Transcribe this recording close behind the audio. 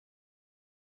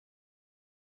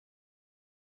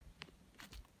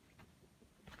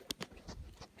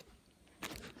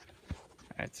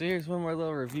Alright, so here's one more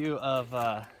little review of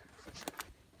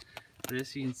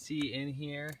this. You can see in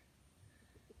here,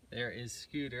 there is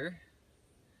Scooter.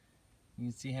 You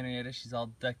can see Henrietta, she's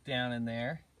all ducked down in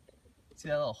there. See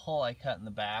that little hole I cut in the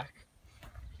back?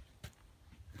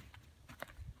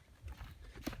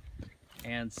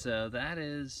 And so that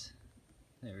is,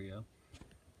 there we go,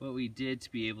 what we did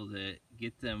to be able to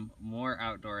get them more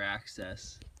outdoor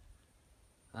access.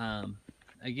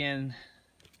 Again,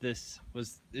 this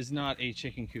is not a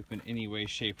chicken coop in any way,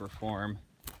 shape, or form.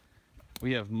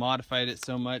 We have modified it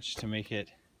so much to make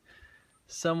it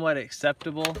somewhat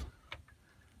acceptable,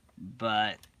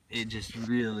 but it just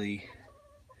really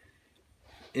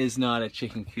is not a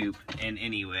chicken coop in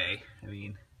any way. I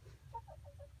mean,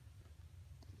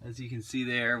 as you can see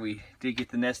there, we did get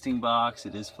the nesting box.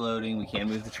 It is floating. We can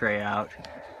move the tray out.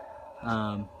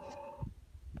 But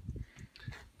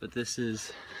this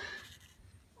is,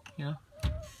 you know,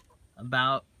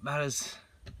 about as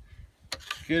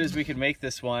good as we could make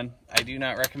this one. I do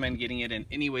not recommend getting it in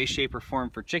any way, shape, or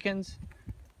form for chickens.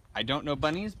 I don't know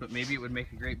bunnies, but maybe it would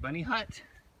make a great bunny hut.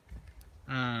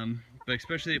 But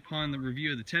especially upon the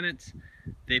review of the tenants,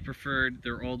 they preferred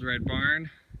their old red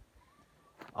barn,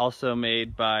 also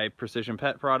made by Precision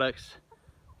Pet Products.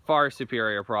 Far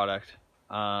superior product,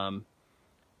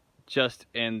 just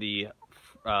in the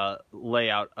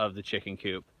layout of the chicken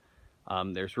coop.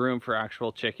 There's room for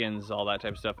actual chickens, all that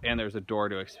type of stuff, and there's a door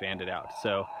to expand it out.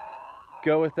 So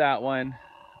go with that one,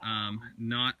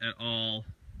 not at all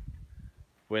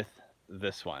with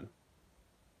this one.